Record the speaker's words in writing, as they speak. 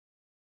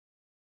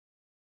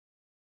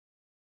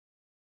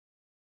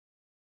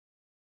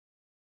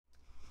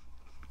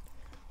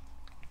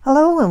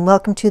Hello and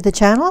welcome to the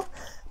channel.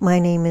 My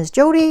name is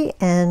Jody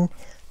and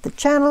the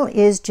channel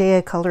is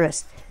Jaya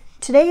Colourist.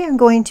 Today I'm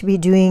going to be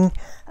doing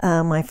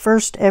my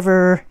first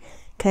ever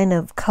kind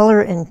of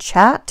color and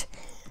chat.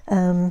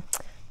 So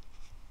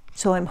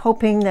I'm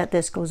hoping that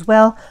this goes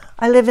well.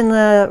 I live in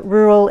the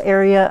rural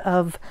area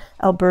of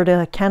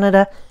Alberta,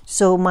 Canada,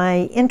 so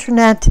my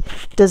internet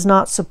does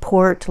not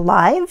support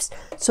lives.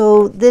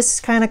 So this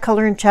kind of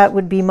color and chat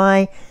would be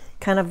my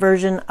kind of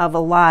version of a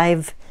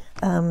live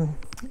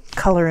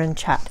color and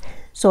chat.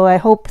 So I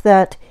hope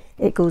that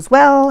it goes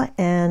well,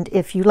 and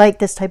if you like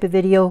this type of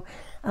video,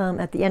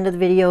 at the end of the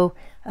video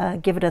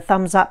give it a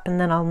thumbs up,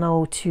 and then I'll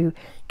know to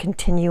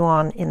continue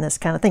on in this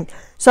kind of thing.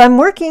 So I'm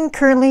working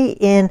currently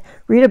in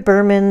Rita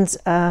Bermans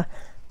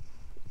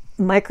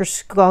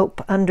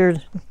microscope or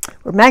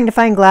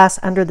magnifying glass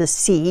under the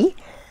sea,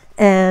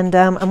 and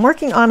I'm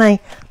working on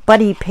a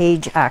buddy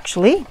page,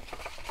 actually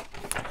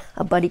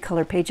a buddy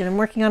color page, and I'm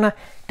working on a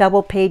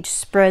double page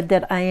spread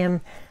that I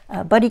am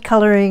buddy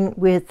coloring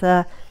with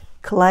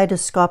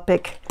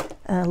kaleidoscopic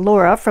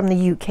Laura from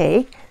the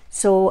UK.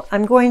 So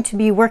I'm going to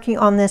be working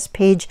on this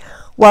page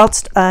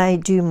whilst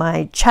I do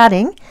my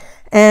chatting,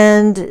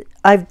 and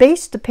I've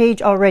based the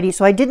page already,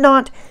 so I did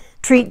not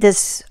treat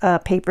this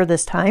paper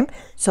this time.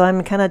 So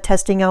I'm kind of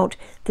testing out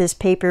this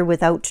paper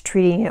without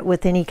treating it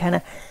with any kind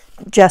of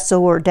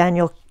gesso or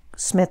Daniel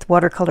Smith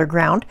watercolor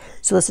ground.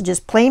 So this is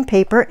just plain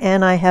paper,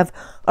 and I have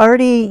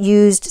already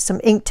used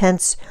some ink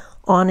tints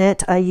on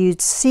it. I used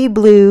sea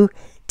blue,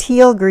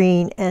 teal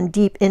green, and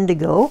deep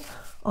indigo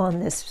on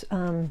this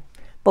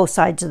both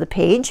sides of the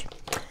page,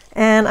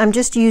 and I'm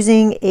just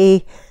using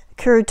a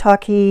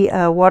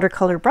Kuretake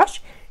watercolor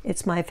brush.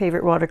 It's my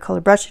favorite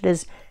watercolor brush. It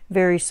is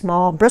very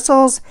small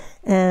bristles,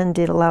 and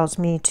it allows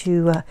me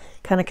to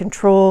kind of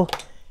control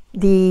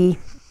the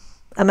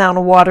amount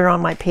of water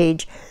on my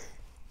page.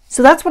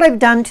 So that's what I've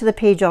done to the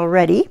page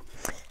already,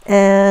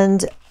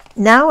 and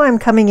now I'm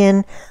coming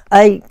in.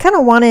 I kind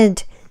of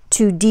wanted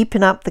to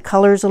deepen up the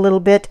colors a little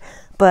bit,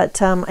 but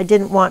I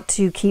didn't want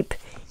to keep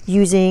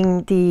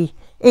using the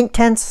ink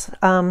tints.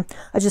 I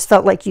just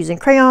felt like using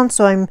crayons,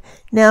 so I'm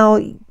now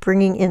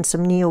bringing in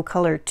some Neo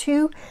Color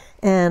too,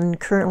 and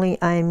currently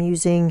I'm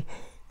using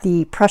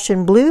the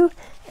Prussian blue,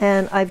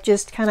 and I've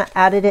just kind of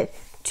added it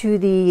to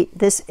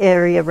this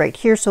area right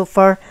here so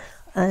far,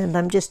 and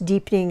I'm just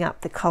deepening up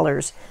the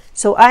colors.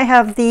 So I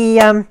have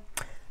the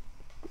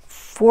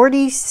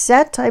 40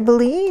 set, I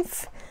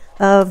believe,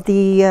 of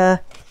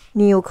the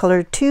Neo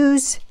Color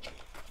 2s.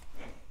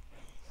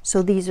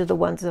 So these are the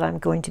ones that I'm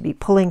going to be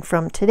pulling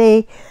from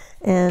today,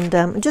 and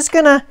I'm just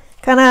gonna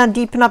kind of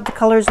deepen up the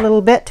colors a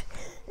little bit,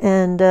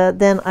 and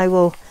then I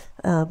will,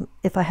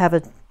 if I have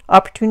an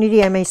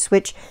opportunity, I may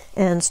switch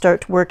and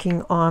start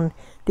working on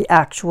the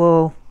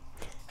actual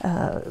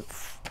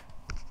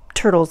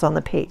turtles on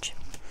the page.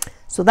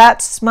 So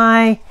that's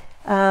my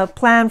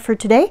plan for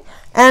today,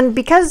 and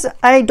because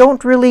I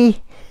don't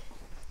really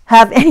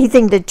have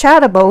anything to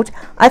chat about,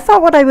 I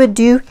thought what I would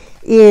do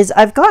is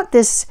I've got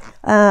this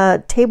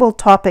table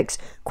topics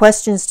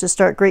questions to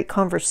start great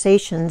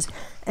conversations,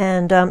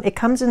 and it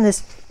comes in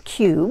this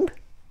cube,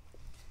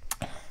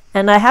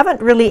 and I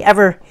haven't really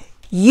ever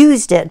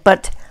used it,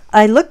 but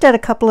I looked at a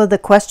couple of the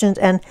questions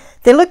and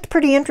they looked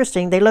pretty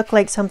interesting. They look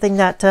like something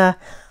that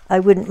I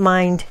wouldn't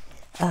mind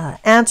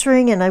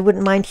answering, and I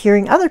wouldn't mind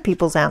hearing other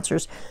people's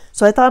answers.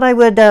 So I thought I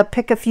would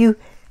pick a few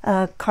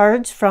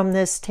cards from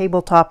this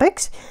table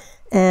topics,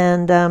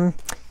 and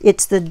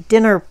it's the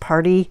dinner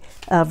party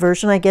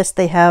version. I guess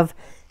they have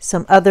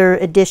some other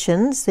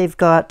editions. They've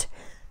got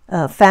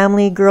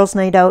family, girls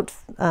night out,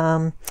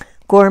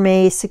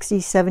 gourmet, 60s,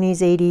 70s,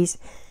 80s,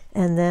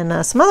 and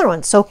then some other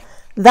ones. So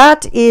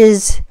that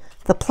is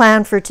the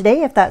plan for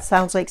today. If that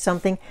sounds like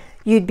something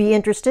you'd be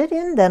interested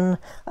in, then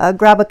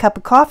grab a cup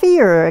of coffee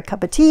or a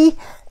cup of tea,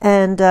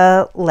 and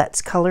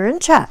let's color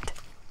and chat.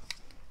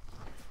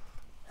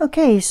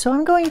 Okay, so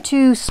I'm going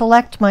to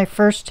select my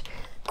first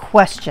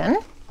question,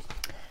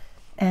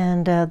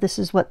 and this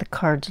is what the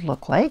cards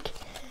look like.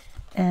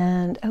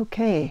 And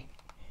okay,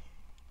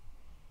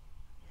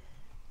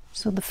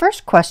 so the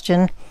first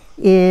question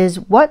is,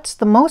 what's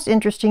the most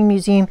interesting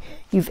museum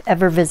you've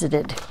ever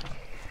visited?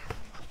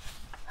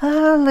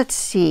 Let's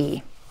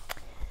see.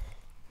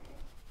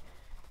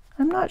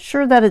 I'm not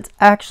sure that it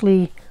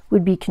actually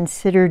would be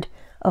considered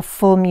a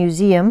full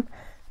museum,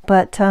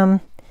 but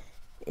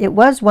it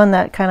was one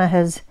that kind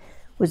of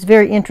was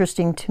very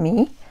interesting to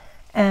me,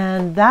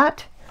 and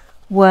that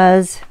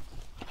was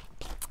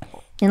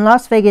in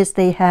Las Vegas.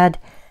 They had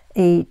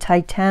a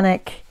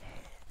Titanic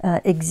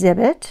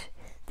exhibit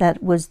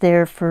that was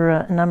there for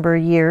a number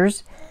of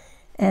years,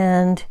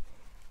 and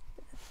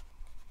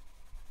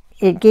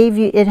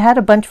it had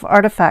a bunch of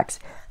artifacts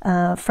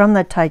from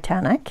the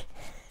Titanic,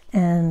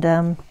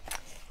 and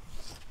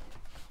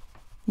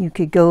you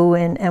could go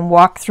and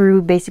walk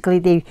through. Basically,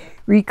 they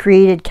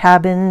recreated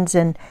cabins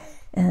and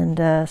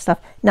stuff.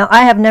 Now,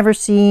 I have never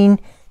seen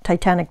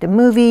Titanic the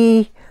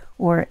movie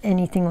or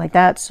anything like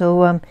that,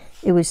 so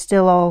it was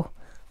still all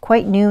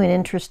quite new and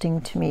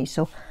interesting to me.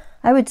 So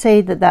I would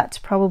say that that's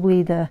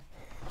probably the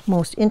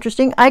most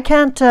interesting. I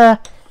can't,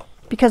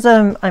 because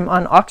I'm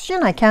on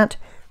oxygen, I can't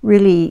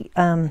really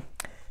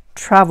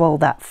travel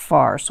that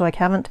far. So I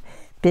haven't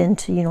been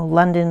to,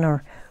 London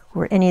or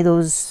any of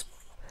those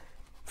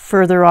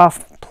further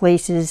off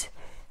places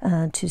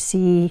to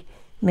see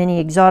many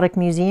exotic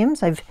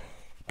museums.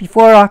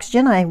 Before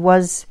oxygen, I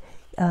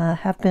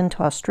have been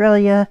to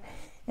Australia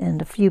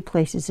and a few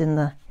places in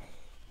the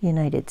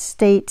United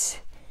States.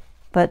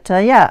 But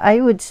yeah, I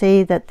would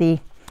say that the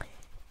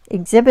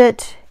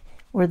exhibit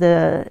or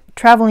the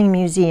traveling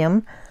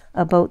museum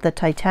about the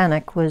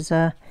Titanic was,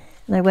 and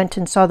I went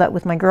and saw that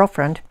with my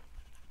girlfriend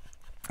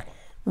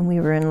when we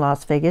were in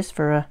Las Vegas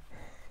for a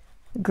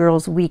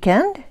girls'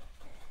 weekend.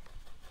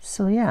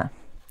 So yeah.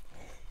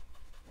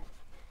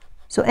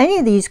 So any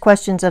of these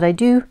questions that I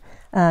do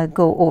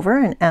go over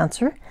and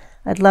answer,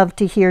 I'd love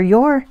to hear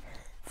your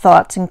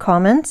thoughts and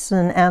comments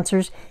and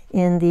answers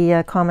in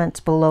the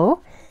comments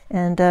below.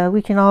 And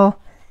we can all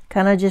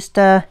kind of just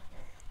have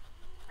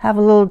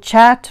a little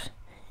chat,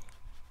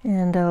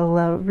 and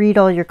I'll read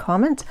all your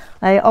comments.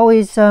 I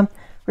always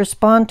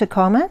respond to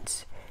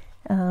comments.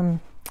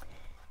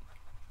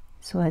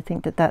 So I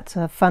think that that's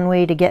a fun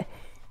way to get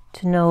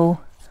to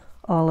know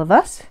all of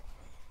us.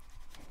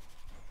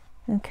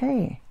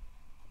 Okay.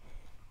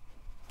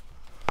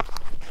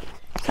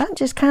 So that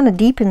just kind of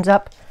deepens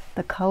up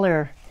the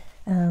color,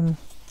 and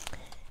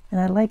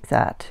I like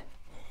that.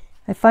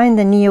 I find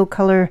the Neo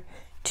Color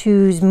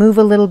 2s move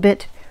a little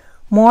bit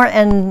more,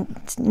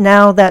 and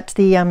now that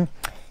the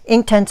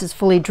Inktense is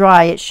fully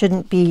dry, it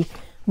shouldn't be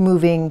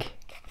moving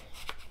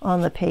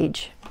on the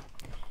page.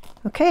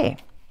 Okay,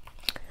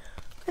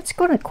 let's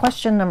go to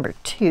question number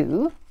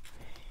 2.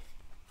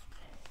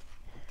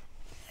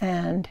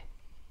 And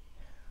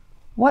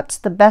what's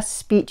the best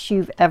speech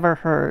you've ever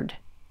heard?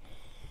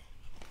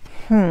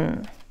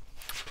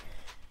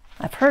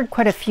 I've heard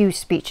quite a few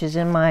speeches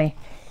in my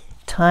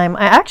time.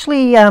 I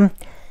actually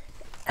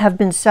have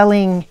been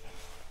selling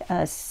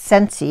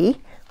Scentsy,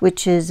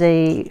 which is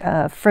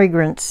a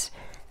fragrance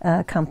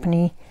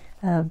company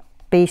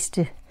based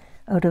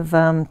out of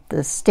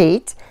the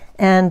States.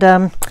 And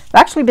I've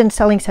actually been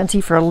selling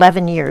Scentsy for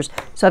 11 years.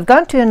 So I've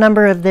gone to a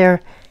number of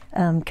their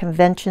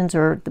conventions,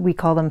 or we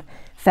call them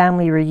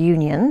family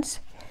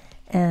reunions.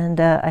 And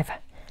I've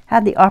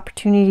had the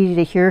opportunity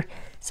to hear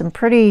some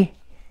pretty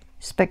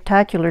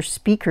spectacular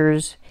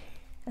speakers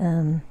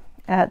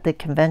at the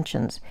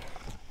conventions.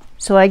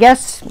 So I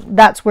guess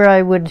that's where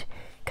I would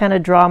kind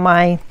of draw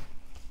my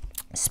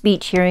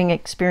speech hearing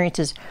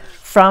experiences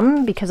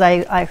from, because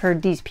I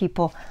heard these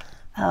people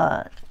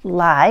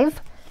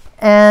live.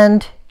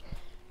 And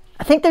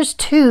I think there's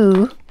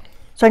 2.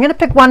 So I'm going to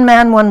pick one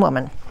man, one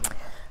woman.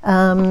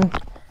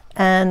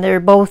 And they're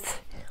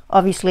both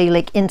obviously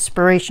like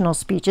inspirational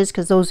speeches,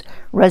 because those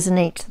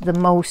resonate the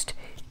most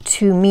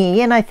to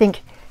me. And I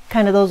think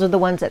kind of those are the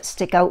ones that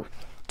stick out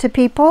to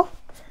people.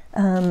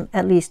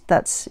 At least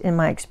that's in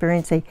my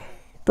experience.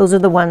 Those are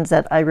the ones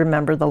that I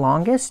remember the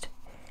longest.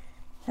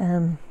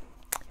 And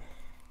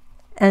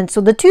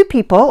so the 2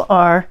 people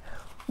are,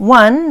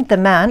 one, the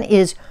man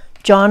is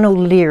John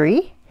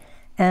O'Leary,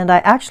 and I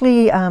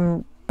actually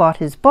bought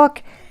his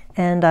book,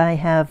 and I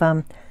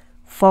have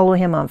follow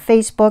him on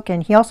Facebook,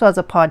 and he also has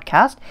a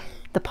podcast.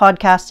 The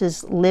podcast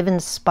is Live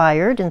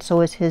Inspired, and so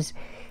is his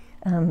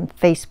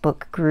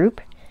Facebook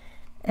group.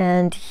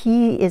 And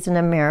he is an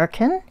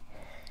American,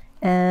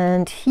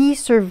 and he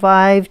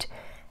survived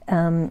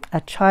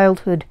a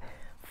childhood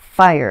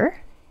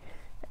fire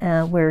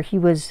where he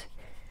was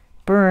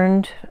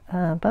burned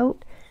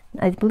about,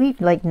 I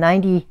believe, like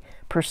 90%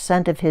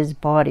 of his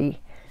body.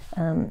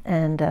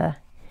 And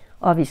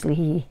obviously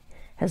he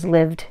has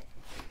lived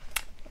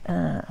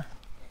to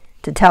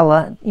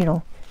tell,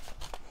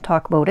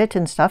 talk about it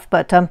and stuff.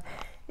 But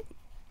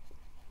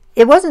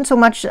it wasn't so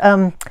much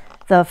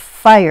the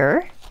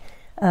fire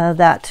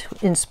that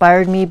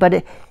inspired me,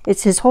 but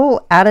it's his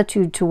whole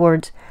attitude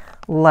towards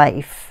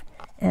life.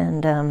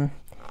 And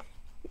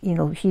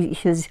he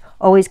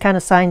always kind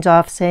of signs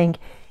off saying,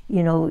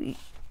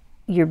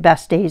 your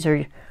best days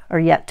are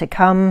yet to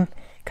come,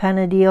 kind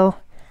of deal.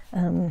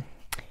 And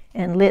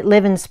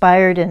live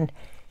inspired. And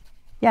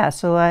yeah,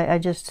 so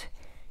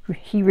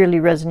he really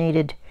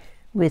resonated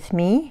with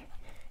me,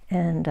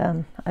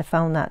 and I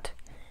found that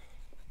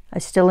I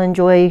still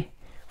enjoy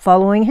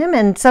following him.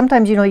 And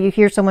sometimes you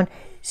hear someone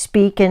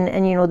speak, and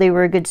they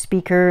were a good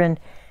speaker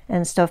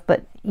and stuff,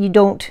 but you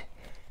don't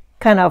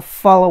kind of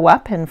follow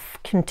up and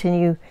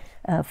continue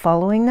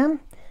following them.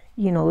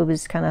 It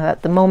was kind of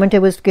at the moment it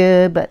was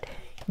good, but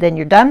then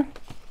you're done.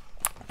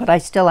 But I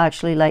still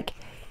actually like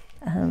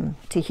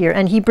to hear,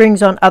 and he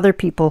brings on other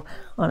people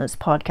on his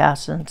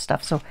podcast and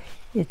stuff, so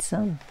it's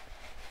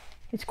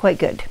quite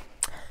good.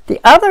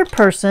 The other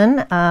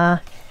person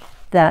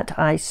that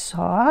I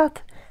saw,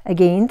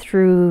 again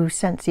through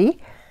Scentsy,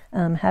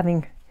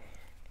 having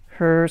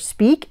her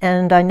speak,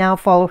 and I now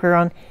follow her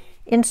on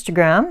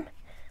Instagram,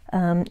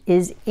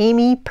 is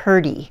Amy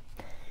Purdy.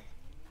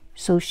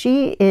 So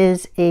she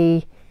is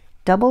a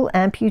double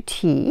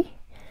amputee,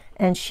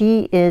 and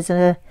she is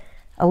an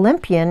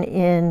Olympian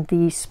in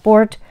the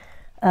sport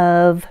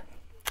of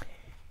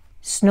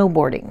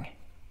snowboarding.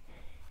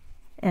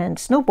 And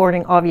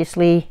snowboarding,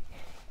 obviously,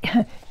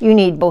 you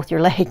need both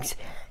your legs.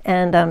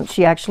 And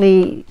she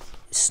actually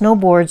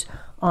snowboards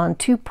on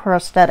 2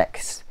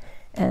 prosthetics.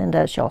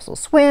 And she also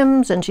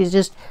swims, and she's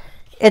just,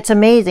 it's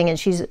amazing. And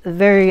she's a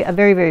very,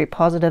 very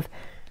positive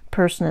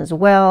person as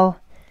well.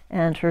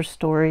 And her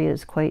story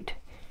is quite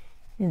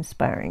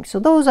inspiring. So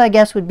those, I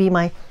guess, would be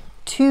my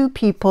 2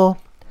 people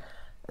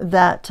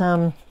that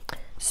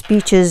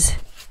speeches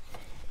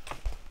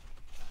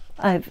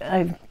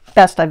I've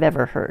best I've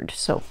ever heard.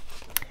 So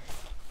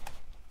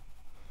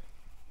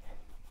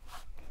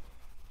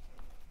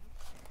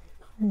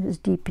I'm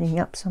just deepening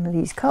up some of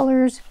these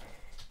colors.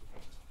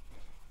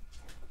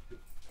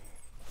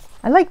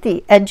 I like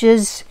the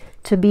edges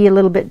to be a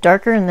little bit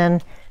darker, and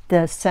then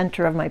the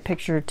center of my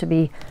picture to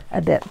be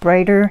a bit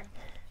brighter.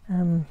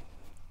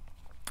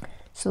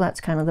 So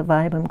that's kind of the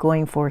vibe I'm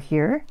going for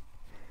here.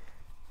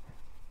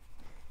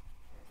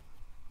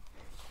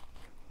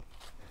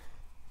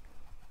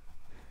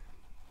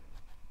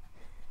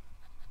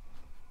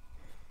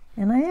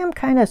 And I am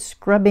kind of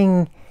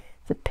scrubbing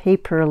the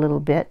paper a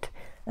little bit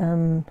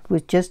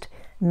with just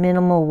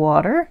minimal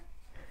water.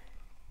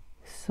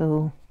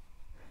 So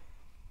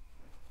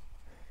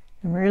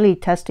I'm really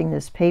testing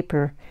this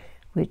paper,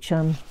 which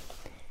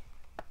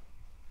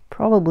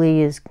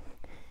probably is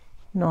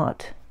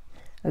not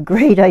a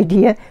great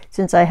idea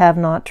since I have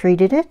not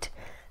treated it.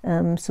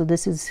 So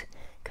this is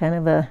kind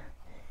of a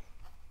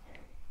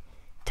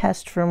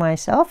test for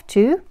myself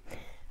too,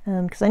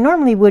 because I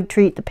normally would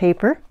treat the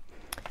paper,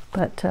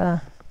 but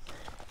I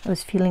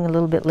was feeling a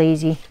little bit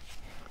lazy,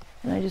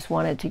 and I just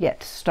wanted to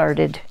get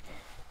started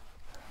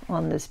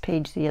on this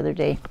page the other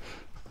day,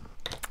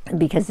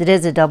 because it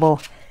is a double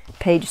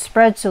page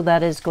spread, so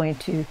that is going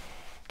to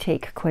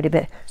take quite a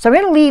bit. So I'm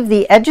going to leave,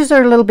 the edges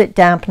are a little bit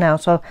damp now,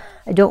 so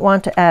I don't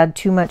want to add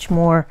too much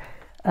more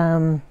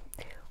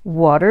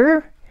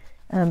water.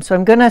 So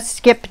I'm going to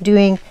skip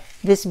doing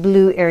this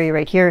blue area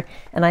right here,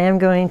 and I am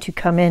going to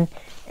come in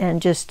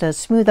and just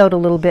smooth out a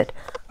little bit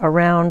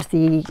around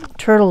the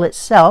turtle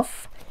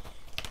itself.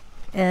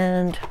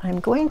 And I'm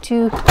going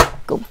to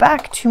go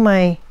back to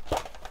my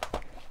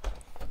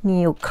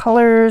Neo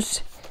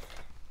colors,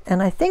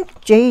 and I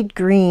think jade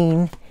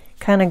green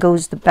kind of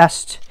goes the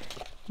best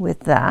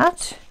with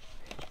that.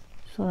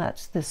 So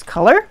that's this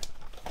color.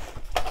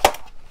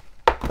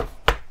 I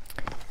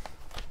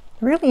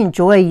really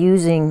enjoy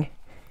using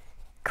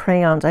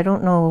crayons. I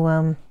don't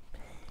know,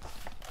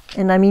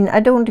 and I mean,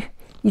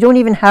 you don't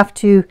even have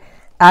to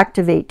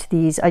activate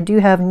these. I do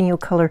have Neo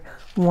Color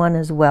 1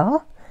 as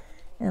well,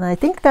 and I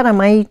think that I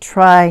might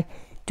try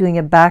doing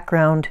a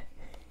background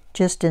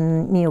just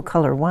in Neo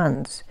Color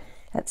 1s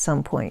at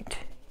some point.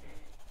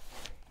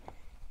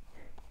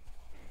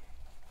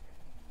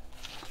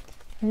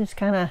 I'm just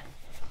kind of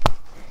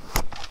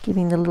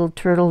giving the little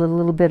turtle a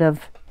little bit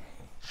of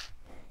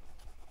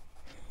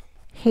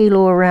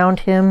halo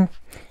around him.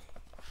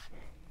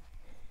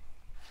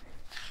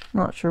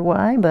 Not sure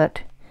why,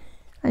 but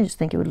I just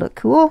think it would look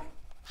cool.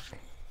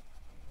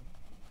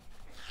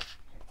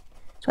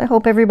 So I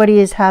hope everybody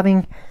is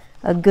having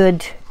a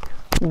good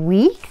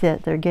week,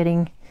 that they're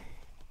getting,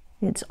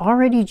 it's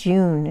already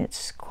June.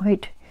 It's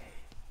quite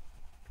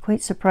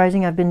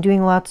surprising. I've been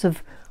doing lots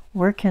of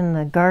work in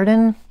the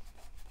garden,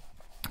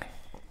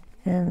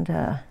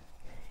 and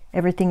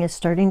everything is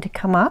starting to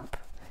come up,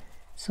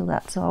 so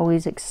that's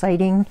always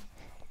exciting.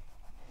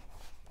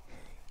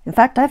 In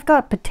fact, I've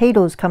got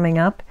potatoes coming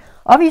up.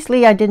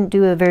 Obviously, I didn't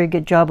do a very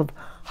good job of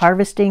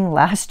harvesting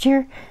last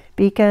year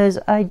because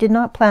I did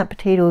not plant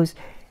potatoes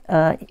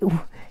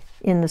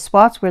in the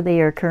spots where they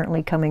are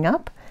currently coming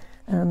up.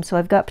 So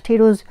I've got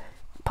potatoes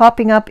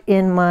popping up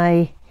in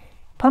my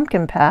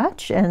pumpkin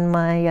patch and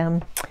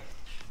my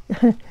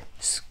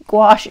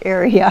squash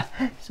area.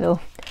 So,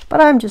 but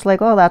I'm just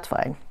like, oh, that's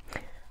fine.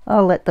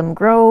 I'll let them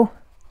grow,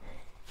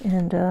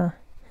 and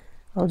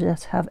I'll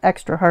just have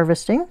extra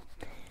harvesting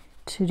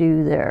to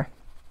do there.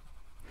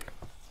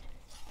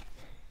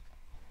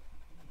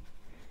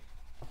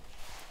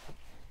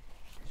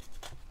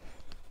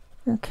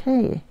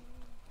 Okay.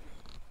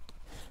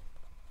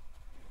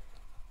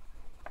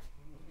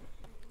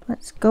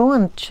 Let's go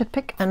and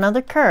pick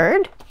another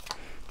card.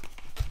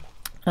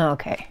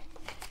 Okay.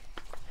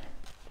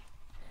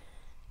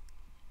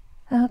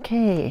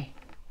 Okay.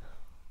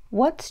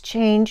 What's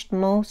changed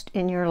most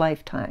in your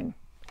lifetime?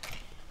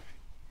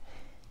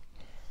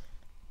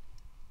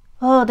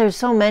 Oh, there's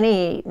so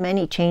many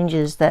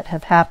changes that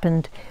have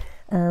happened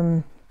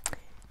in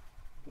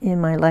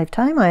my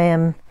lifetime. I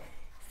am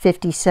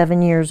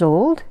 57 years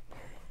old.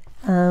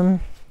 But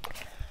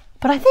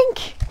I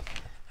think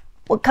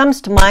what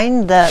comes to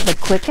mind the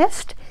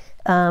quickest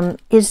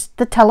is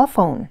the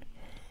telephone.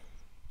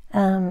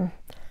 When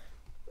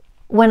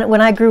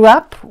I grew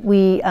up,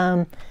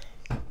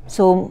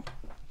 so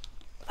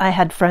I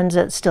had friends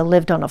that still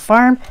lived on a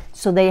farm,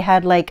 so they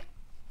had like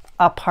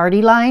a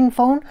party line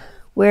phone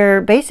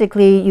where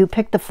basically you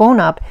pick the phone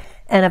up,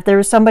 and if there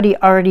was somebody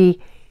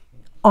already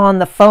on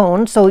the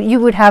phone, so you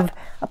would have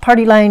a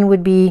party line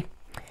would be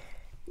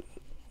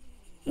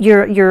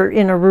you're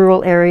in a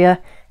rural area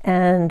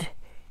and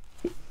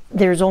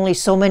there's only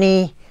so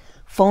many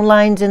phone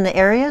lines in the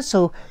area,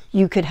 so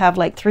you could have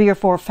like 3 or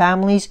 4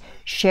 families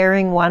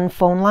sharing one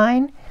phone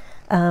line.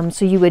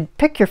 So you would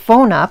pick your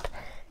phone up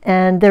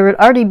and there would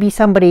already be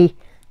somebody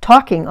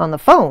talking on the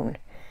phone,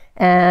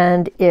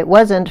 and it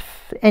wasn't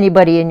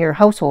anybody in your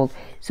household,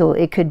 so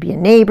it could be a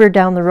neighbor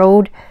down the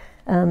road.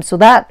 So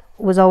that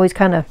was always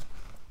kind of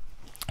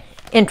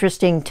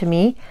interesting to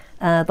me,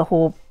 the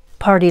whole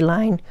party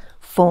line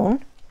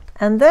phone.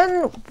 And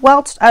then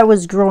whilst I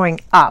was growing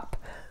up,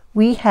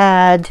 we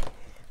had,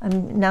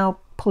 I'm now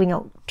pulling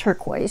out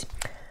turquoise,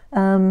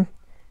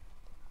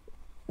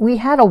 we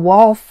had a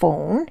wall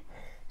phone.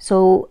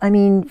 So, I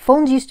mean,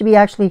 phones used to be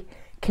actually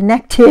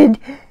connected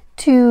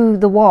to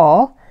the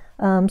wall.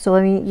 So,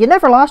 I mean, you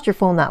never lost your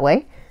phone that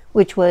way,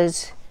 which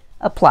was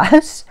a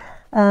plus.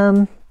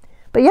 But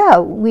yeah,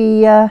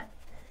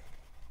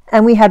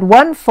 and we had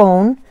one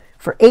phone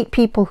for 8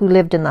 people who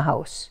lived in the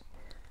house.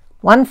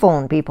 One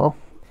phone, people.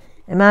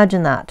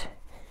 Imagine that.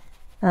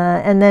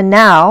 And then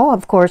now,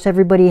 of course,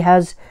 everybody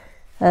has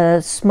a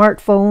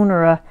smartphone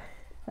or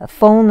a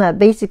phone that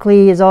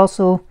basically is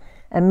also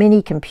a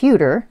mini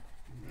computer.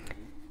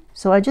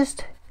 So I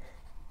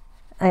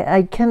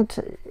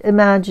can't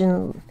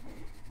imagine.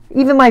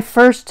 Even my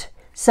first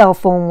cell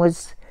phone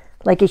was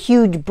like a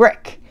huge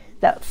brick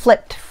that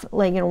flipped,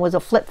 like, was a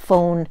flip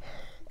phone,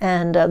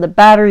 and the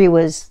battery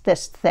was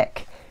this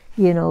thick,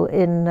 so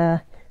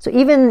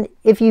even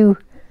if you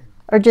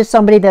are just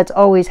somebody that's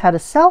always had a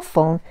cell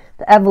phone,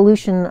 the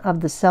evolution of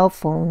the cell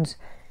phones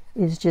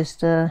is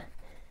just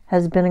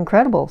has been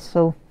incredible.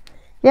 So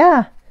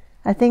yeah,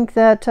 I think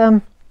that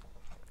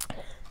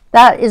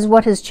that is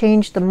what has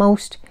changed the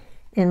most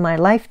in my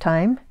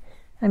lifetime.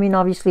 I mean,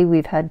 obviously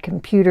we've had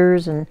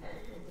computers and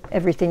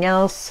everything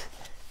else,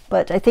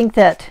 but I think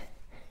that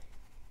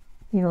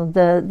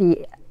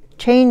the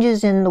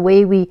changes in the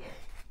way we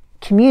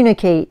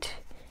communicate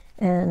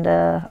and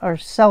our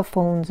cell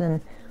phones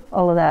and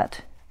all of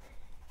that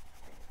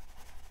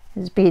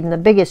has been the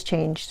biggest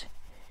change.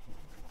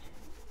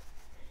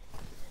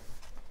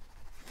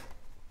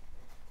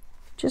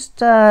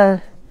 Just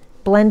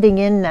blending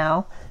in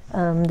now,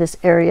 this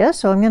area.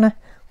 So I'm going to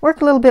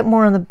work a little bit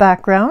more on the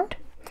background,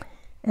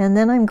 and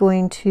then I'm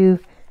going to,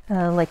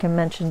 like I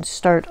mentioned,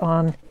 start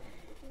on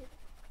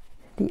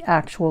the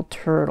actual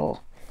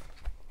turtle.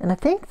 And I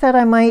think that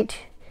I might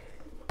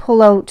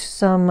pull out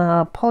some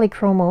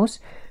polychromos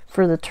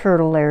for the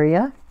turtle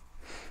area.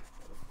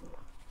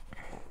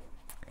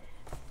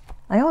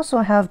 I also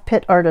have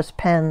Pitt Artist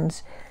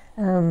pens,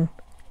 and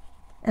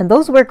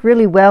those work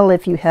really well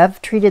if you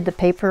have treated the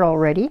paper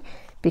already,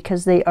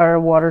 because they are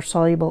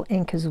water-soluble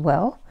ink as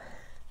well.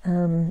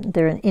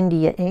 They're an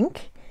India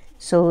ink,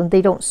 so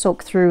they don't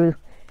soak through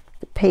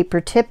the paper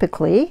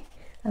typically.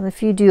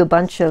 If you do a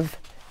bunch of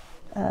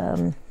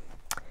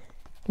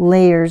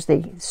layers,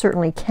 they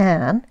certainly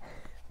can.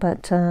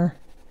 But oh,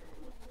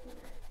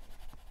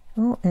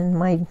 and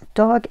my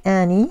dog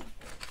Annie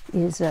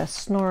is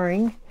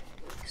snoring,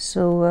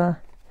 so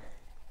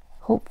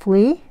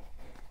hopefully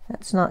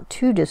that's not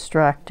too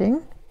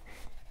distracting.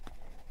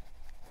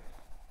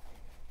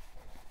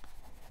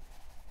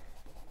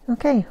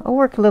 Okay, I'll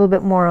work a little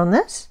bit more on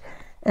this,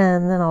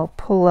 and then I'll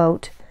pull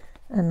out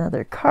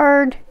another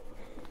card,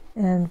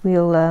 and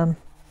we'll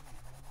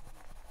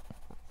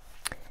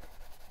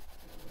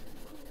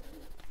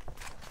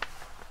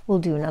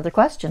do another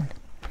question.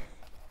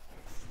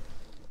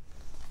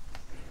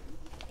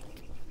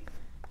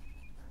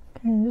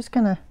 Okay, I'm just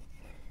gonna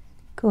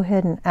go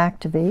ahead and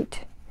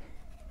activate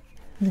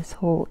this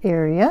whole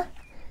area.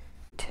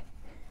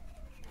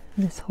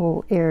 This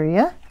whole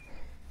area.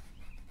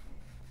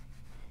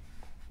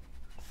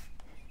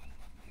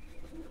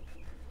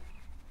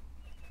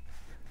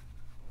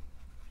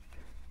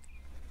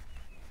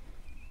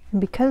 And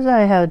because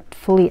I had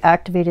fully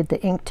activated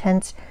the ink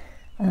tents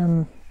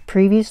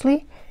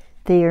previously,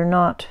 they are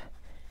not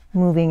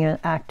moving and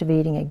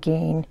activating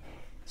again.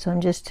 So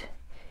I'm just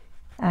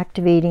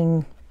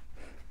activating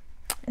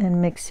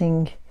and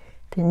mixing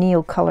the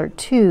Neocolor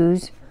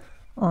 2s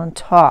on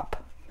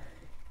top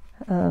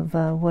of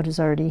what is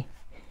already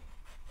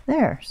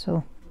there.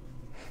 So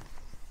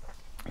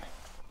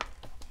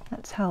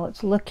that's how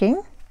it's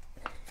looking.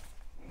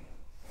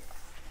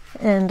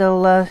 And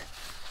I'll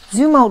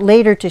zoom out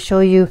later to show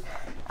you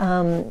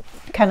kind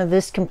of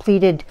this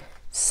completed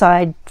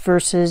side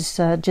versus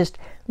just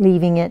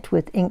leaving it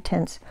with ink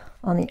tents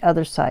on the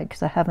other side,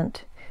 because I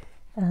haven't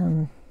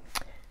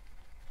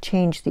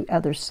changed the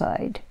other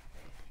side.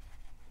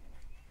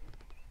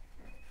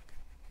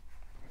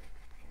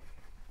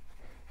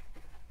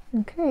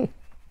 Okay,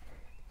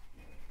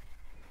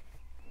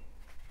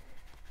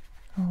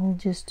 I'll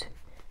just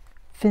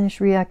finish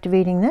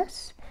reactivating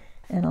this,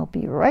 and I'll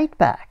be right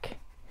back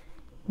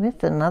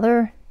with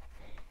another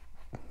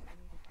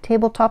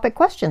table topic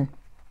question.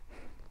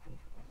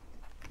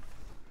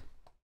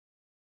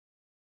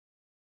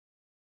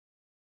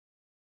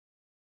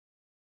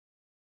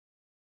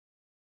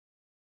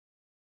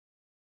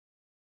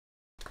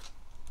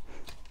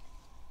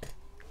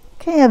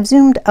 Okay, I've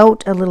zoomed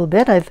out a little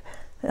bit. I've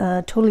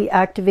totally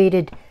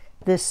activated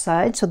this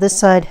side. So this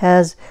side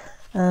has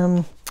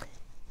at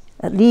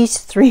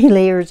least 3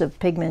 layers of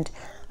pigment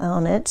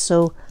on it.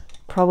 So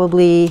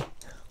probably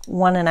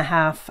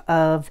 1.5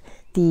 of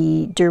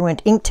the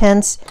Derwent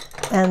Inktense,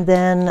 and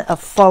then a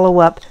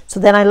follow-up. So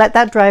then I let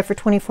that dry for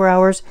 24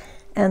 hours,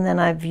 and then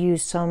I've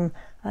used some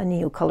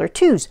Neocolor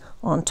 2s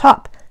on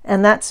top.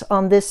 And that's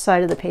on this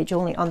side of the page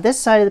only. On this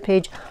side of the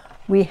page,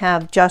 we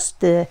have just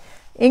the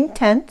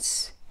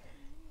Inktense.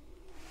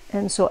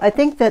 And so I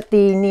think that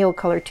the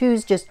Neocolor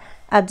 2s just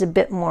adds a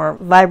bit more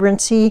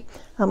vibrancy.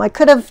 I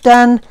could have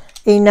done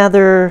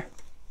another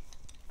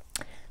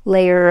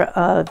layer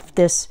of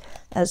this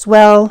as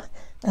well.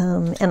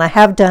 And I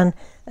have done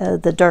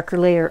the darker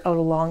layer out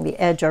along the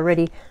edge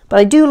already. But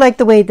I do like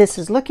the way this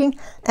is looking.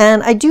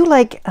 And I do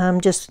like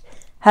just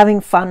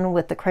having fun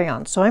with the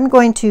crayon. So I'm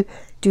going to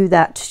do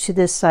that to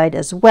this side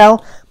as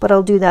well. But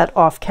I'll do that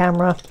off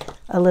camera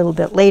a little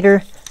bit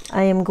later.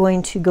 I am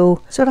going to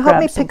go. So to help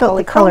me pick out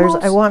the colors,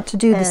 I want to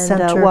do the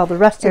center while the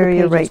rest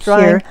area of the page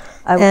right here.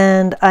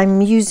 And I'm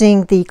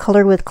using the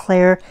Color with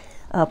Claire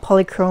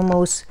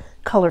Polychromos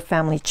color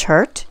family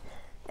chart.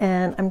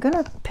 And I'm going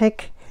to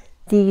pick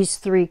these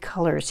 3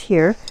 colors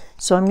here.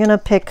 So I'm going to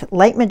pick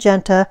light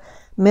magenta,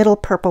 middle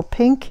purple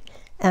pink,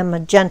 and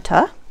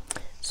magenta.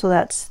 So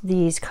that's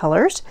these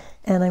colors.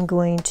 And I'm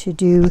going to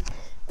do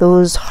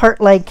those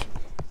heart-like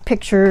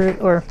picture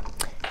or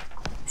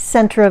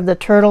center of the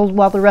turtle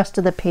while the rest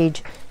of the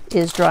page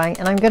is drying.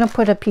 And I'm going to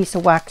put a piece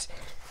of wax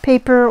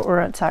paper,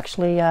 or it's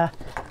actually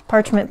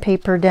parchment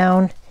paper,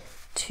 down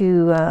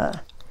to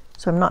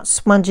so I'm not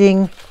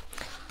smudging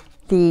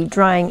the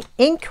drying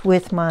ink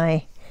with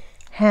my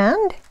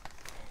hand.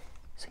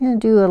 So I'm going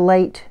to do a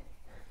light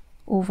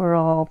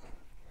overall,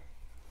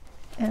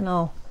 and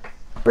I'll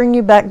bring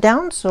you back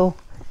down. So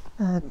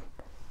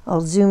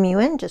I'll zoom you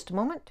in just a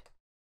moment.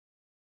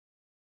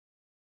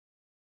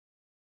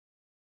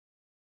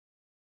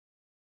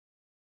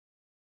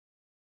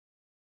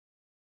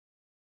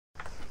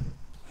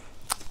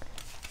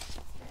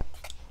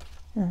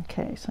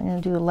 Okay, so I'm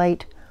going to do a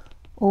light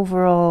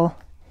overall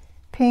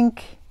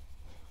pink,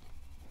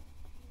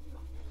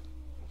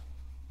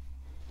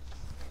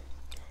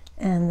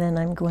 and then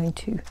I'm going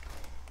to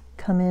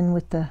come in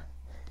with the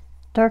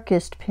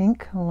darkest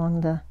pink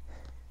along the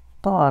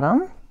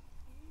bottom.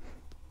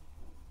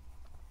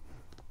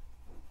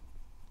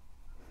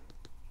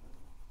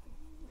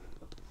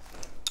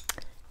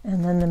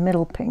 And then the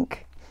middle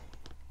pink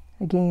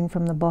again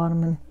from the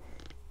bottom, and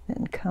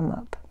then come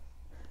up.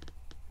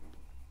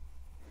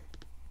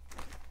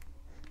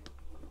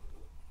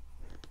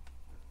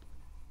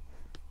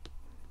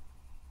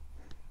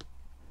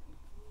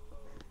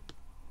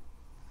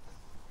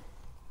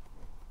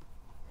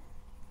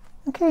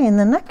 Okay, and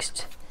the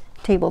next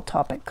table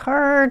topic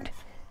card,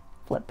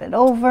 flip it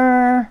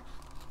over.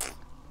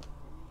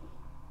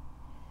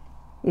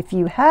 If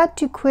you had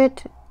to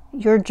quit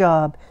your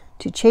job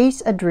to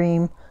chase a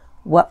dream,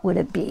 what would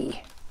it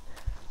be?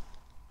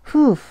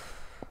 Whew.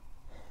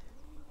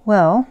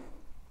 Well,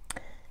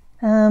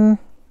 I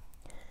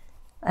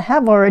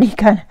have already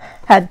kind of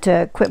had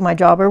to quit my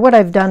job, or what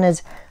I've done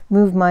is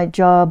move my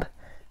job,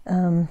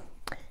 and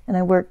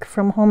I work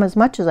from home as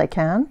much as I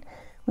can,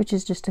 which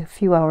is just a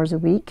few hours a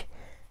week.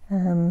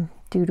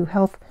 Due to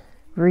health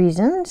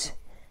reasons.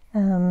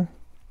 But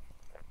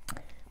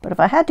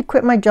if I had to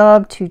quit my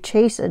job to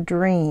chase a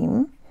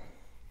dream,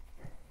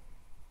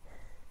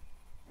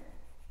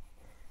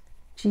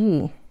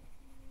 gee,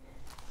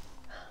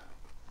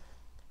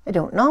 I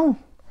don't know.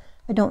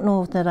 I don't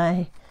know that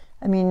I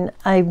mean,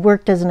 I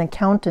worked as an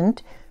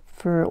accountant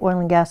for oil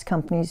and gas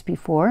companies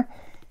before,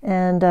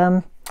 and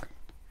I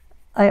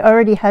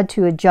already had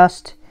to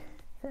adjust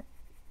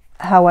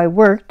how I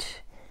worked.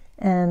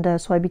 And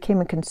so I became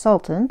a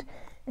consultant,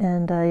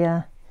 and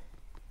I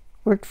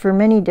worked for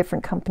many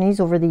different companies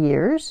over the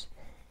years.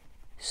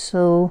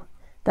 So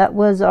that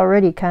was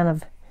already kind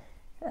of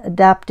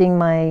adapting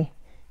my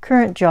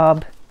current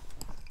job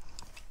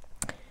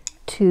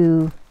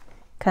to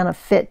kind of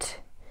fit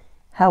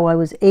how I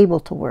was able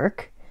to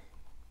work.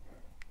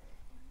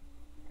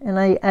 And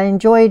I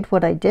enjoyed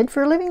what I did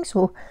for a living,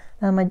 so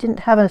I didn't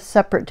have a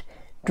separate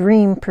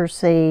dream per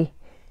se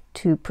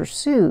to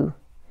pursue.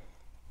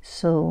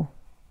 So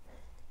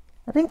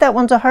I think that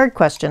one's a hard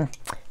question,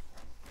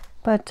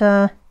 but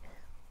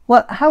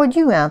how would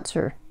you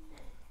answer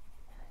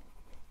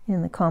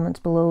in the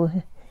comments below?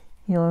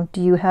 You know, do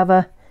you have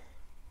a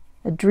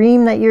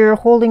dream that you're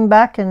holding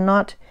back and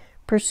not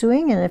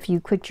pursuing? And if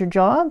you quit your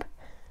job,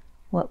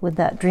 what would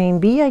that dream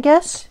be, I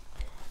guess?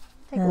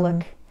 Take a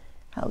look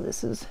how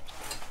this is.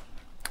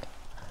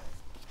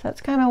 So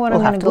that's kind of what I'm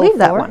going to leave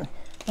that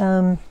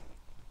one.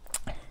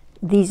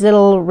 These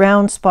little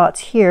round spots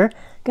here,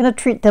 I'm going to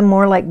treat them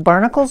more like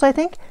barnacles, I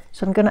think.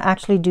 So I'm going to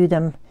actually do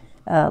them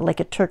like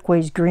a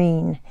turquoise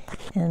green,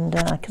 and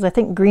because I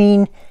think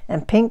green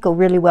and pink go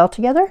really well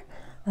together.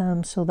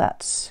 So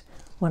that's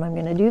what I'm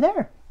going to do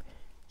there.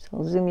 So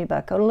I'll zoom you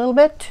back out a little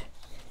bit,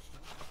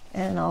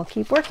 and I'll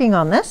keep working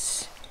on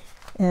this.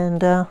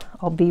 and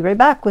I'll be right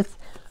back with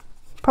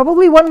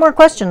probably one more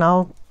question.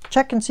 I'll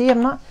check and see.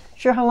 I'm not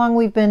sure how long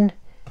we've been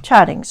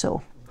chatting,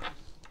 so.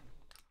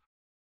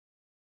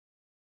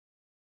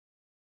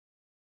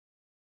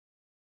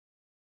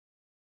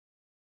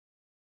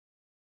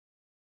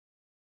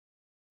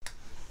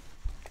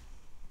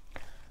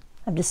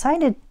 I've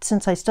decided,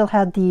 since I still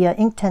had the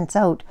Inktense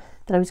out,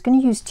 that I was going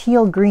to use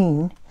teal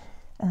green.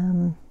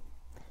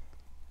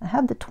 I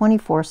have the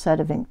 24 set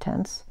of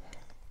Inktense,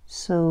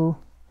 so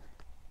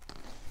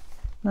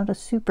not a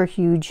super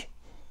huge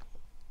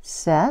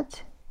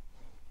set.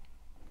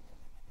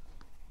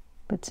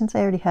 But since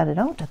I already had it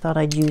out, I thought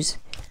I'd use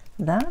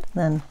that,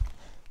 then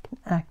can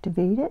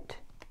activate it.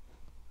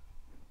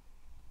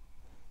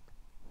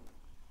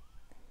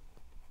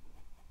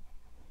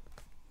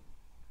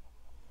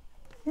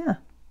 Yeah.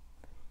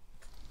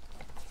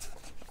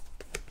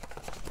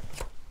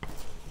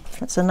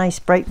 That's a nice,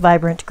 bright,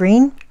 vibrant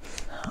green.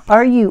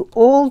 Are you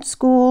old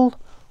school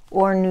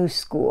or new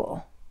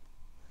school?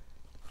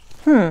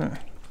 Well,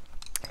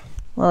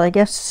 I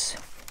guess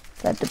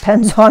that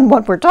depends on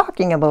what we're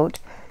talking about.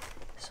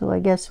 So I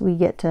guess we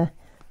get to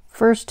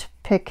first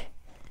pick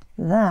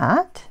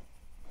that.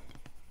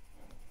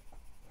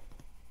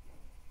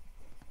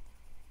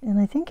 And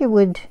I think it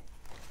would,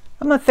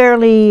 I'm a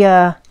fairly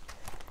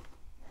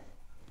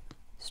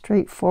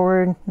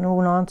straightforward, no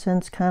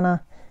nonsense kind of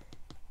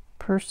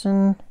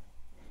person.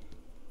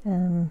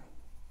 So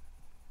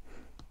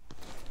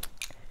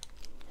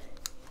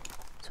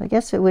I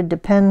guess it would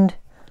depend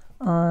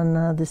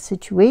on the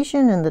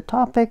situation and the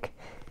topic.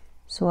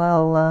 So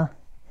I'll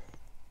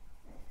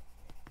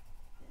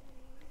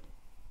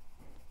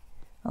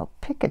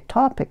pick a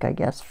topic, I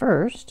guess,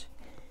 first,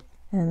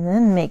 and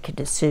then make a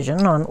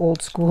decision on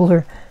old school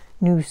or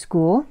new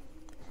school.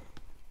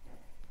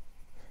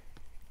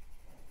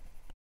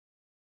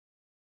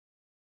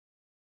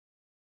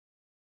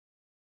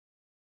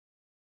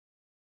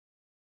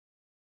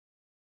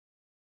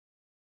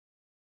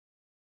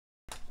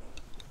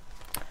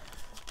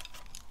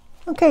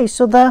 Okay,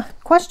 so the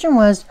question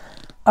was,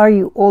 are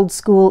you old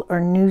school or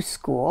new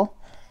school?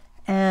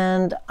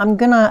 And I'm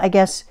gonna, I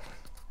guess,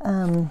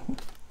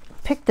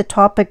 pick the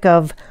topic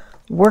of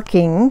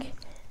working,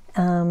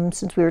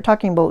 since we were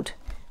talking about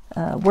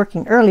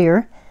working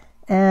earlier,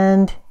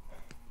 and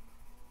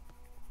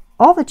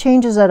all the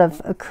changes that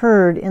have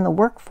occurred in the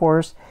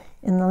workforce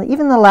in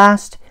even the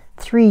last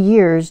 3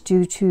 years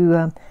due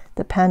to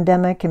the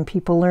pandemic and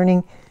people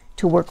learning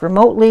to work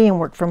remotely and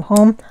work from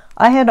home.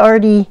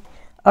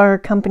 Our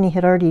company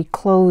had already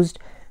closed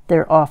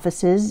their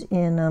offices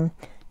in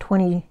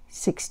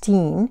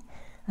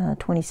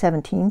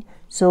 2017.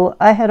 So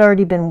I had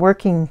already been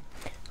working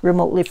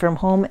remotely from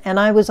home, and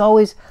I was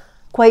always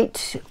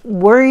quite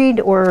worried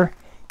or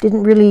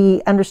didn't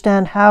really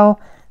understand how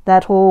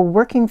that whole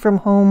working from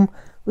home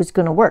was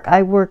going to work.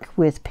 I work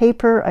with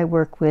paper, I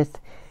work with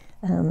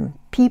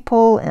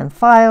people and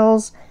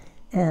files,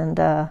 and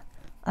I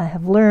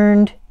have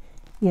learned,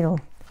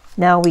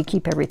 now we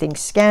keep everything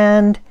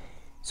scanned.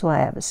 So I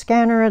have a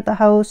scanner at the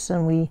house,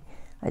 and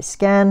I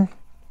scan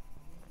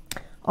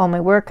all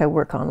my work. I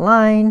work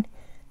online,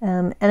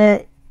 and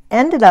it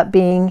ended up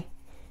being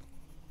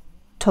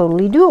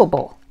totally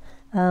doable.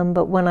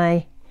 But when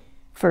I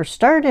first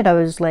started, I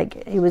was like,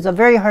 it was a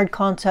very hard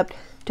concept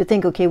to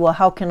think, okay, well,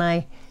 how can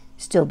I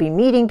still be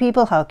meeting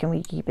people? How can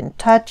we keep in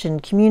touch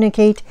and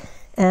communicate?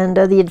 And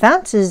the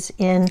advances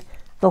in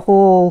the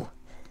whole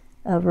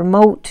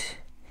remote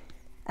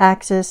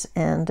access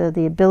and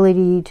the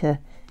ability to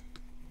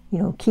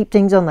keep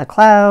things on the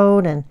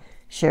cloud and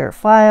share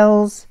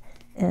files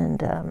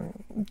and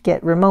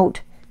get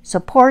remote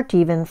support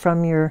even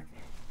from your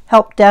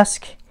help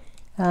desk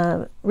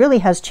really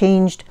has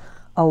changed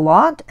a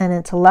lot, and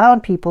it's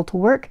allowed people to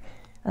work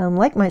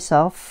like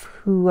myself,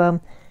 who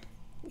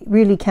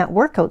really can't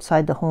work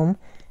outside the home,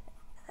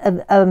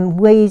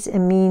 ways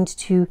and means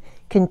to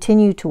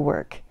continue to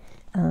work,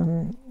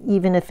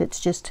 even if it's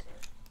just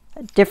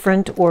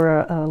different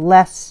or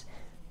less,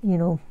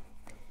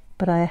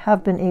 but I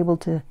have been able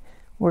to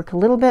work a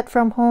little bit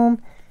from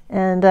home,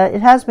 and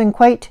it has been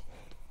quite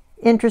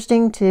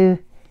interesting to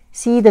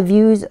see the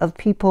views of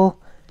people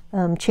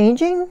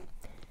changing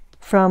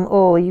from,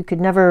 oh, you could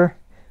never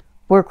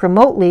work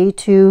remotely,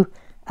 to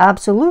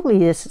absolutely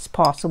this is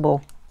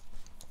possible.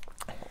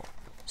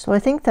 So I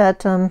think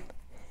that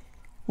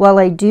while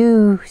I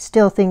do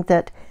still think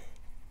that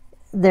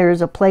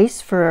there's a place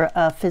for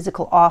a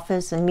physical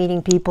office and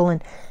meeting people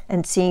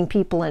and seeing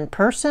people in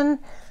person,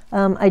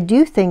 I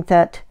do think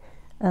that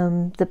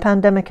the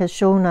pandemic has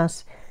shown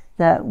us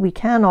that we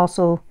can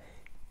also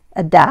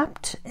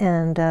adapt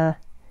and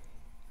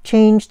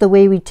change the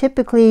way we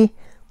typically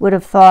would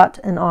have thought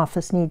an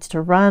office needs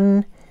to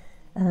run,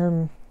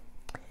 and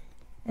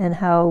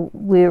how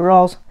we're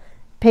all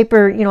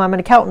paper, I'm an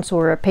accountant, so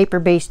we're a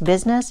paper-based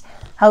business,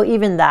 how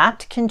even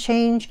that can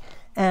change.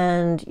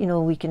 And,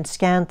 we can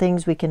scan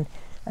things, we can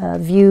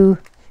view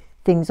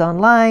things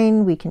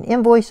online, we can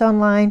invoice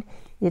online.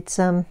 It's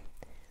a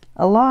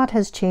lot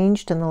has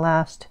changed in the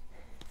last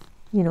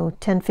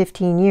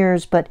 10-15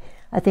 years, but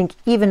I think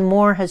even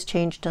more has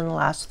changed in the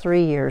last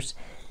 3 years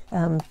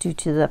due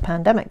to the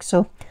pandemic.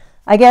 So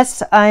I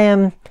guess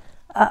I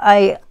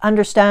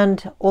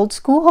understand old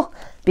school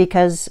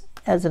because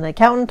as an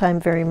accountant, I'm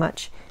very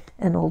much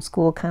an old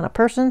school kind of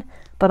person,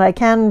 but I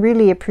can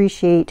really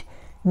appreciate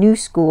new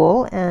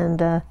school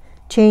and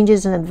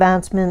changes and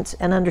advancements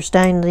and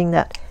understanding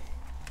that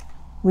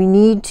we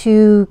need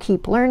to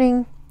keep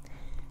learning,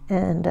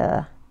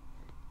 and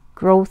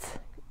growth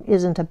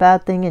isn't a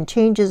bad thing and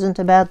change isn't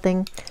a bad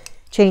thing.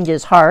 Change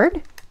is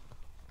hard.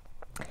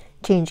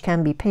 Change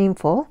can be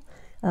painful,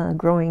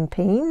 growing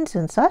pains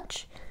and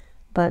such,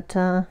 but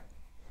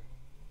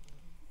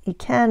it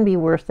can be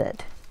worth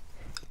it.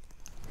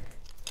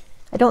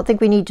 I don't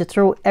think we need to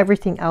throw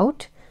everything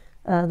out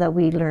that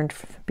we learned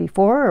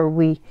before,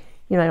 or I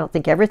don't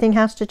think everything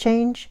has to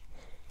change.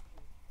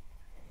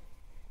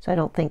 So I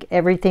don't think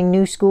everything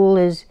new school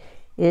is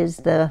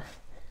the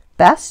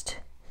best,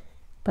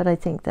 but I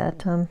think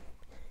that,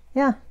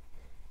 yeah,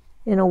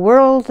 in a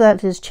world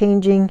that is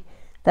changing,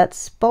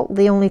 that's about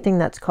the only thing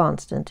that's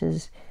constant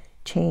is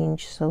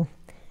change. So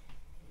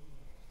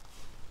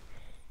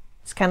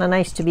it's kind of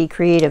nice to be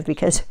creative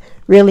because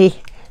really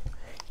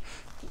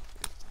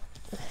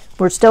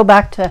we're still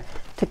back to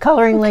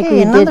coloring like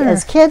we did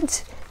as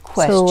kids.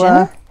 Question.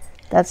 So,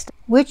 that's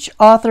which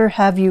author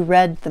have you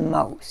read the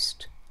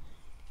most?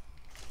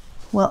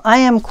 Well, I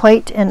am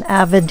quite an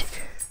avid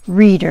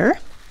reader,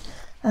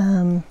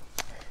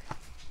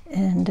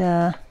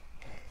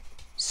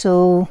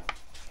 so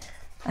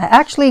I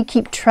actually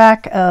keep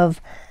track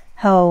of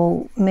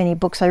how many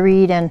books I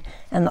read and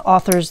the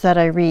authors that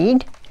I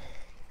read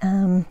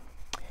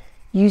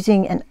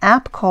using an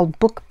app called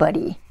Book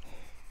Buddy.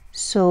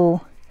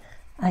 So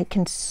I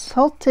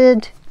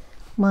consulted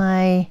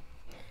my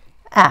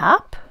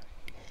app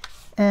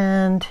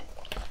and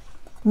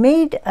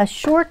made a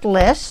short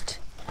list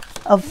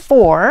of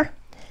 4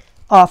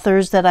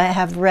 authors that I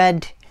have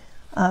read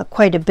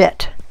quite a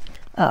bit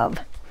of.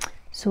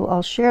 So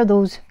I'll share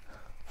those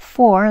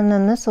 4, and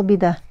then this will be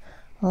the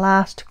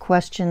last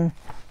question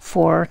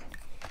for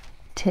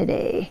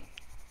today.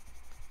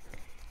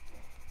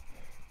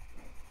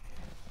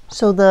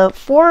 So the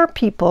 4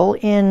 people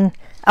in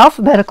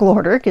alphabetical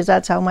order, because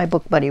that's how my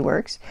Book Buddy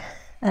works,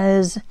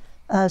 is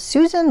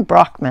Suzanne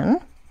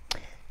Brockmann.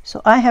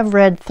 So I have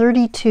read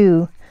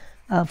 32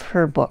 of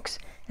her books.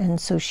 And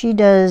so she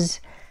does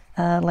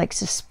like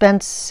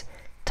suspense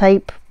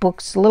type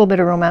books, a little bit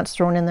of romance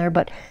thrown in there,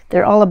 but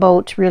they're all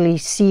about really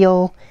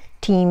SEAL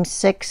Team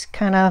 6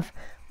 kind of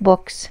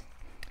books.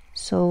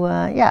 So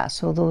yeah,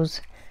 so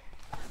those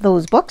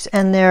books,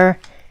 and they're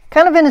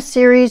kind of in a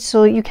series,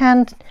 so you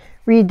can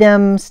read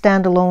them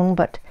standalone,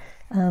 but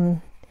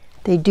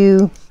they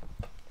do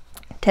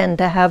tend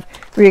to have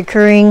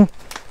recurring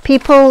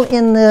people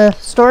in the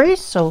stories,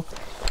 so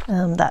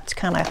that's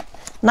kind of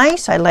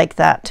nice. I like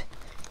that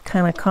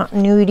kind of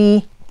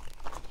continuity.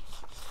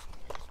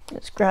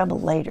 Let's grab a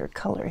lighter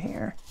color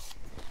here.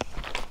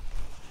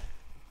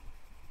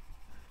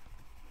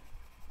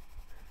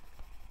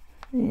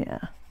 Yeah.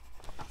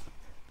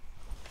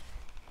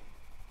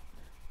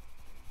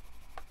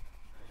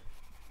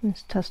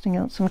 Just testing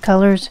out some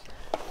colors.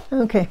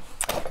 Okay,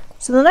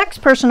 so the next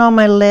person on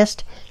my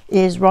list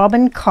is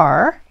Robyn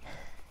Carr,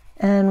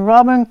 and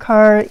Robyn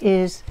Carr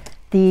is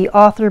the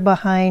author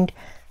behind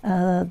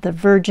the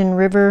Virgin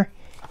River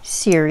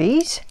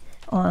series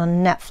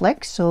on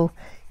Netflix, so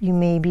you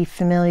may be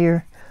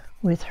familiar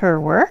with her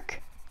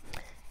work.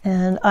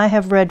 And I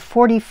have read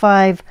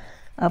 45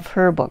 of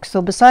her books.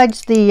 So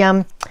besides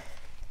the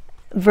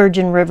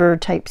Virgin River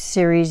type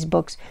series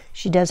books,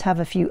 she does have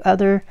a few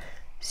other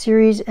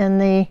series, and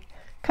they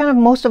kind of,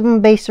 most of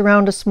them based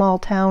around a small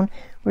town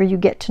where you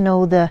get to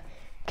know the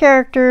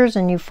characters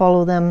and you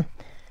follow them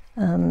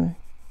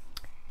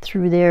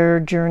through their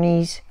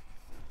journeys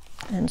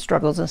and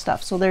struggles and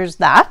stuff. So there's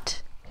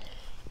that.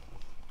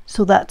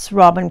 So that's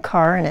Robyn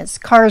Carr, and it's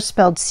Carr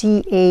spelled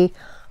C-A-R-R.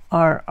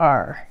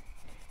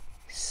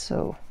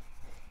 So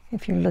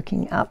if you're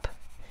looking up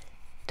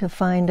to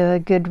find a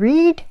good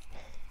read.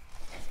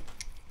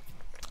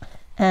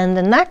 And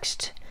the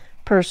next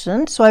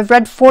person, so I've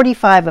read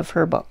 45 of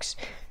her books,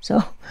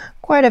 so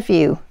quite a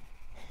few.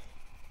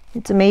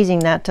 It's amazing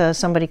that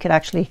somebody could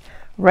actually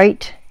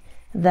write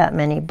that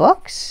many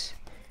books.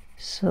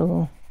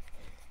 So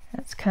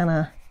that's kind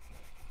of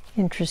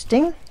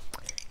interesting.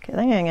 Okay, I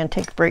think I'm going to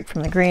take a break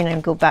from the green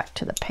and go back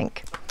to the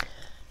pink.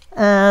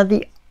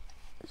 The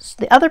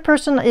other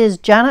person is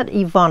Janet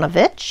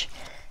Evanovich,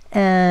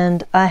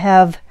 and I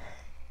have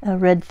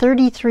read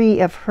 33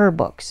 of her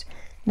books.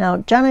 Now,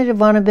 Janet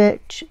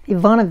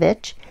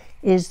Evanovich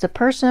is the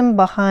person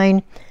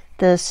behind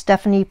the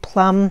Stephanie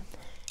Plum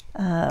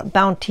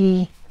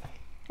Bounty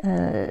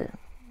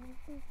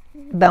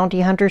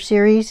Hunter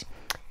series.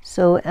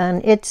 So,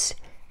 and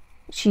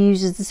she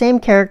uses the same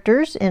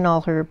characters in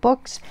all her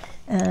books,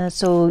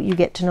 so you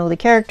get to know the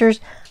characters.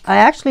 I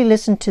actually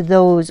listen to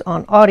those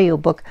on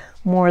audiobook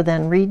more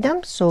than read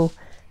them, so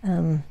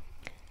I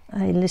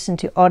listen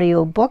to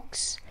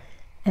audiobooks,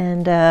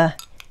 and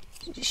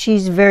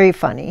she's very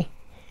funny.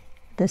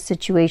 the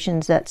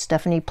situations that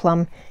Stephanie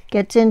Plum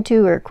gets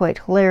into are quite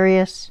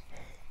hilarious.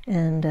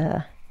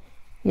 And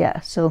yeah,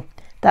 so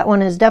that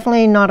one is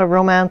definitely not a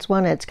romance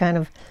one. It's kind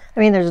of, I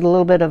mean, there's a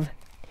little bit of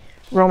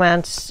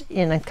romance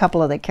in a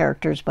couple of the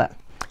characters, but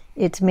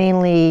it's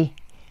mainly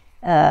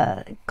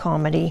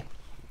comedy,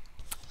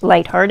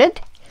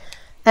 lighthearted.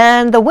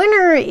 And the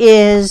winner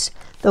is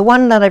the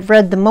one that I've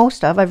read the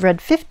most of. I've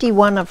read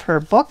 51 of her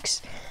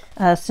books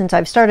since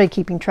I've started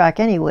keeping track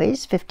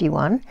anyways,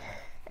 51.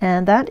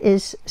 And that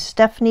is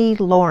Stephanie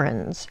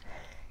Laurens.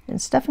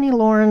 And Stephanie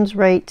Laurens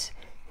writes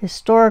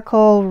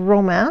historical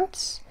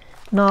romance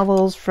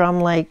novels from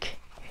like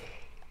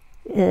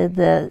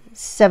the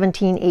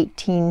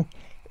 1718,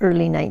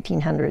 early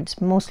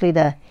 1900s, mostly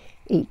the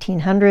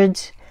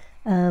 1800s.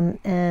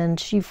 And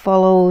she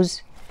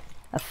follows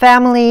a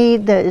family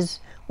that is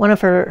one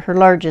of her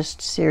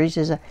largest series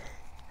is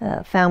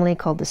a family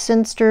called the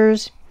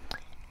Sinsters.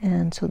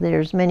 And so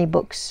there's many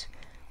books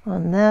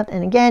on that.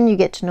 And again, you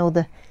get to know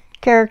the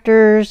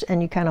characters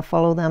and you kind of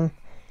follow them.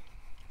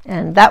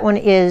 And that one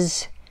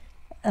is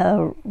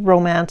a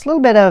romance, a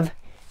little bit of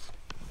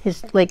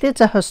like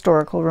it's a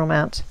historical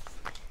romance.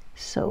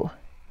 So,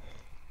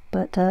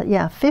 but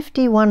yeah,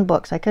 51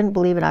 books. I couldn't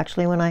believe it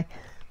actually when I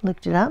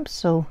looked it up.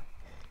 So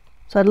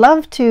I'd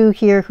love to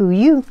hear who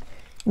you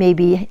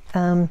maybe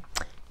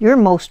your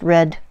most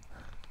read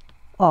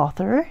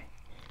author,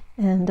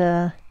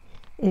 and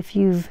if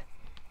you've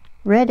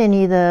read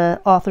any of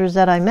the authors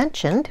that I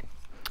mentioned,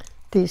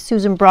 the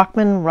Suzanne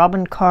Brockmann,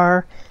 Robyn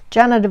Carr,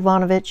 Janet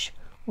Evanovich,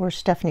 or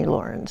Stephanie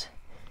Laurens.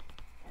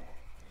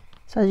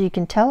 So as you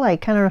can tell, I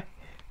kind of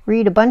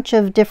read a bunch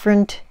of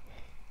different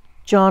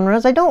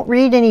genres. I don't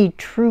read any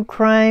true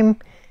crime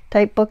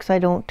type books.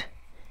 I'm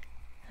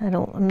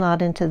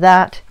not into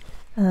that.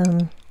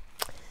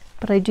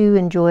 But I do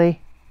enjoy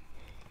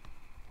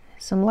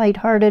some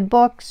light-hearted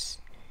books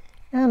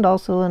and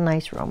also a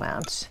nice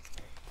romance.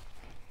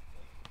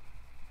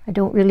 I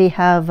don't really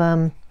have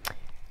a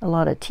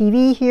lot of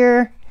TV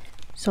here,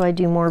 so I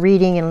do more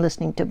reading and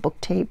listening to book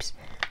tapes.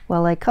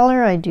 While I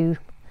color, I do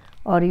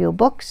audio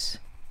books.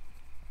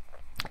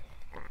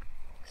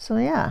 So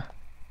yeah.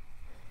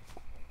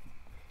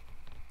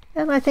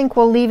 And I think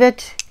we'll leave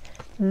it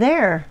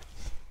there.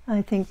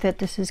 I think that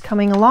this is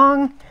coming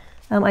along.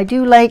 I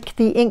do like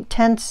the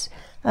Inktense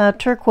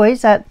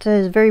turquoise. That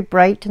is very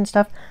bright and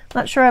stuff.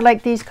 Not sure I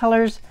like these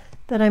colors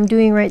that I'm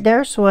doing right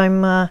there, so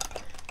I'm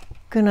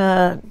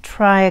gonna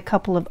try a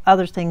couple of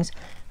other things.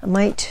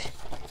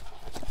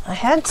 I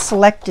had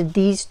selected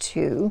these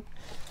two.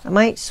 I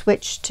might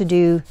switch to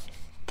do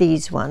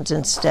these ones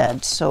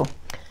instead. So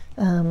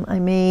I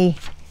may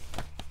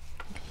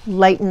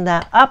lighten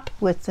that up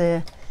with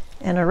an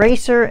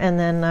eraser and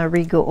then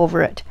re-go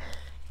over it.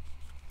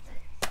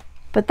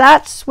 But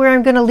that's where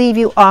I'm going to leave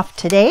you off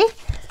today.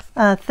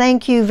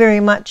 Thank you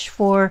very much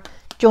for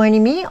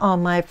joining me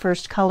on my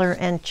first color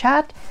and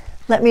chat.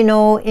 Let me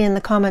know in the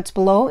comments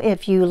below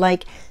if you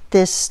like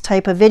this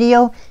type of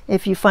video,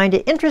 if you find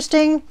it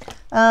interesting,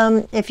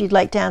 if you'd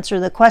like to answer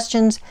the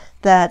questions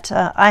that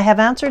I have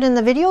answered in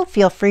the video.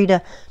 Feel free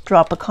to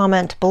drop a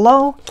comment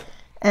below.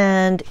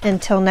 And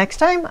until next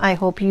time, I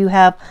hope you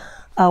have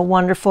a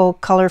wonderful,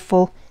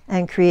 colorful,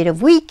 and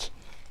creative week.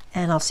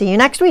 And I'll see you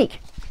next week.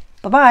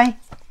 Bye-bye.